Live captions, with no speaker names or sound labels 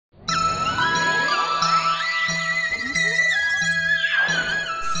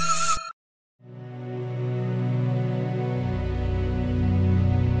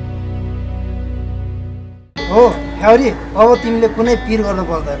हो फ्याउरी अब तिमीले कुनै पिर गर्नु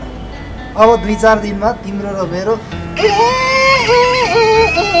पर्दैन अब 2-4 दिनमा तिम्रो र मेरो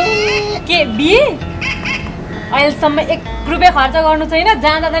के बिहे अहिलेसम्म 1 रुपैयाँ खर्च गर्नु छैन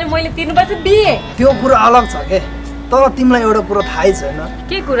जहाँ जाँदा नि मैले तिर्नुपर्छ बिहे त्यो कुरा अलग छ के तर तिमीलाई एउटा कुरा थाहै छैन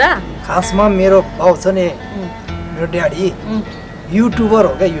के कुरा खासमा मेरो बाउ छ नि मेरो ड्याडी युट्युबर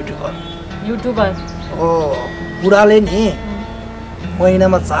हो क्या युट्युबर हो बुढाले नि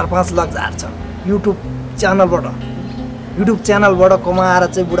महिनामा 4-5 लाख झार्छ युट्युब च्यानलबाट कमाएर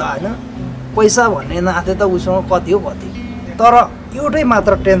चाहिँ बुढा होइन पैसा भन्ने नाथे त उसँग कति हो कति तर एउटै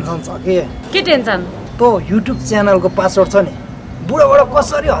मात्र टेन्सन छ के टेन्सन त्यो युट्युब च्यानलको पासवर्ड छ नि बुढाबाट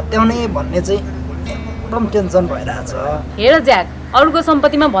कसरी हत्याउने भन्ने चाहिँ एकदम टेन्सन भइरहेछ हेर ज्याक अरूको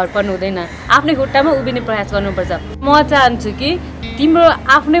सम्पत्तिमा भर पर्नु हुँदैन आफ्नै खुट्टामा उभिने प्रयास गर्नुपर्छ म चाहन्छु कि तिम्रो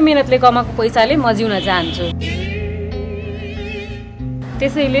आफ्नै मेहनतले कमाएको पैसाले म जिउन चाहन्छु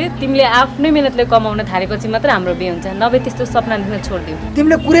त्यसैले तिमीले आफ्नै मेहनतले कमाउन थालेपछि मात्र हाम्रो बिहे हुन्छ नभए त्यस्तो सपना देख्न छोड्दियौ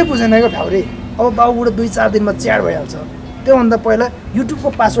तिमीले कुरै बुझेन क्या फ्याउरी अब बाउबाट 2-4 दिनमा च्याड भइहाल्छ त्योभन्दा पहिला युट्युबको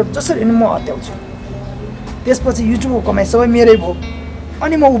पासवर्ड जसरी नि म हत्याउँछु त्यसपछि युट्युबको कमाइ सबै मेरै भयो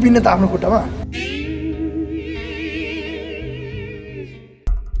अनि म उभिने त आफ्नो खुट्टामा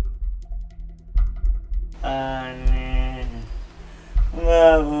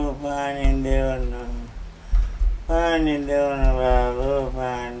बाबु पानी देऊ न बाबु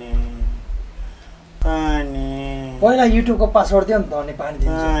पानी पहिला युट्युबको पासवर्ड दियो नि त अनि पानी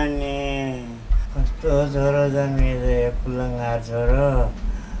दिन्छु कस्तो छोरो जन्मिएछ कुलङ्गार छोरो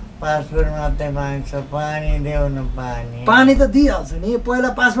पासवर्ड मात्रै माग्छ पानी देऊ न पानी त दिइहाल्छु नि पहिला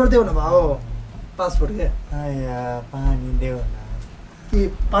पासवर्ड देऊ न भाउ पासवर्ड के पानी देऊ न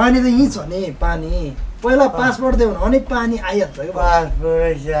पानी त यहीँ छ नि पानी पहिला पासवर्ड देऊ न अनि पानी आइहाल्छ कि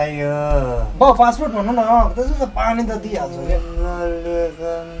पासवर्ड चाहियो पासवर्ड भन्नु न त्यसो त पानी त दिइहाल्छु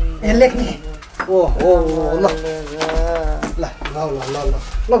के लेख्ने ओहो ल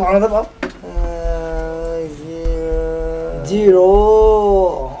भन त बाउ 0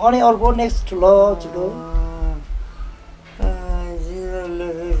 अनि अर्को नेक्स्ट ल छिटो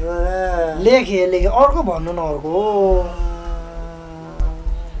 0 लेखे अर्को भन्नु न अर्को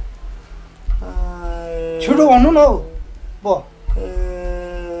छिटो भन्नु न हौ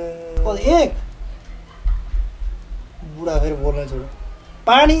 1 बुढा फेरि बोल्न छोड्यो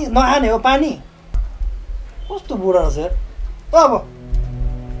पानी नखाने हो पानी कस्तो बुढा रहेछ अब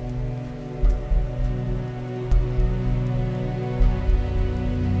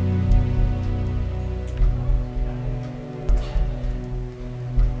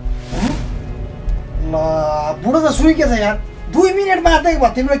बुढो त सुइकेछ यार 2 मिनेट मात्रै भयो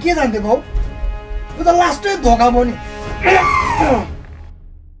तिम्रो के जान्थ्यो भाउ त्यो त लास्टै धोका भयो नि